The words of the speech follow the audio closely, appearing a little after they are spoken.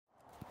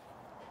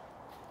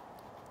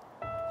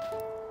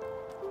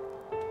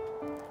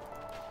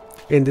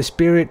In the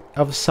spirit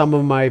of some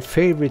of my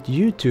favorite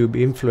YouTube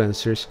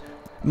influencers,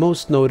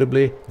 most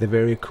notably the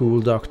very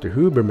cool Dr.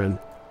 Huberman,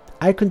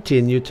 I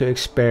continue to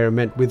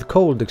experiment with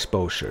cold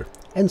exposure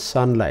and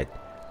sunlight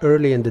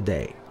early in the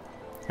day.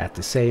 At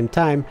the same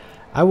time,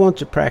 I want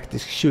to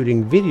practice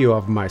shooting video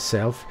of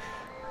myself,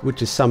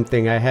 which is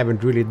something I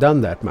haven't really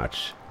done that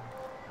much.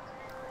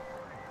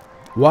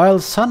 While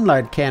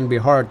sunlight can be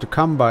hard to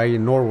come by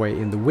in Norway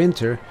in the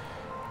winter,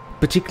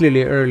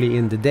 particularly early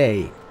in the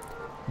day,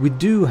 we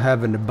do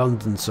have an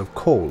abundance of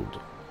cold.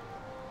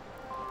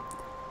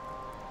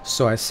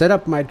 So I set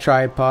up my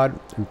tripod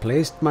and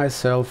placed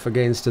myself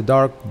against a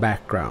dark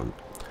background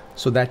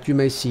so that you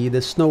may see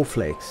the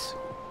snowflakes.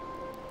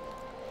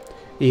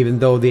 Even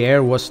though the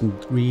air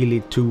wasn't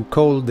really too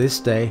cold this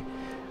day,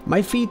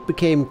 my feet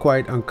became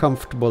quite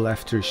uncomfortable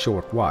after a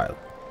short while.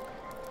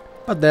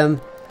 But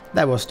then,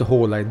 that was the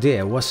whole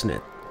idea, wasn't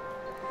it?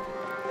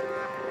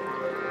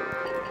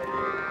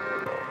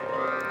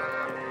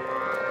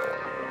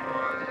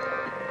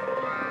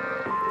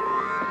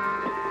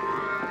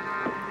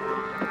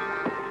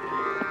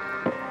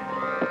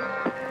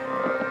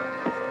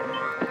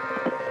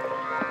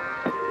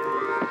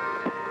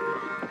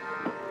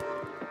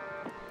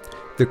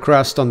 The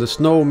crust on the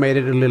snow made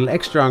it a little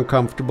extra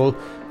uncomfortable,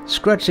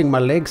 scratching my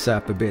legs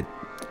up a bit,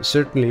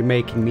 certainly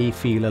making me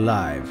feel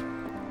alive.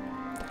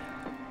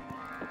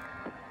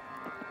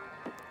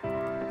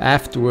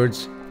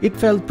 Afterwards, it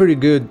felt pretty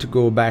good to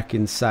go back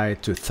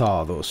inside to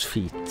thaw those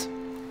feet.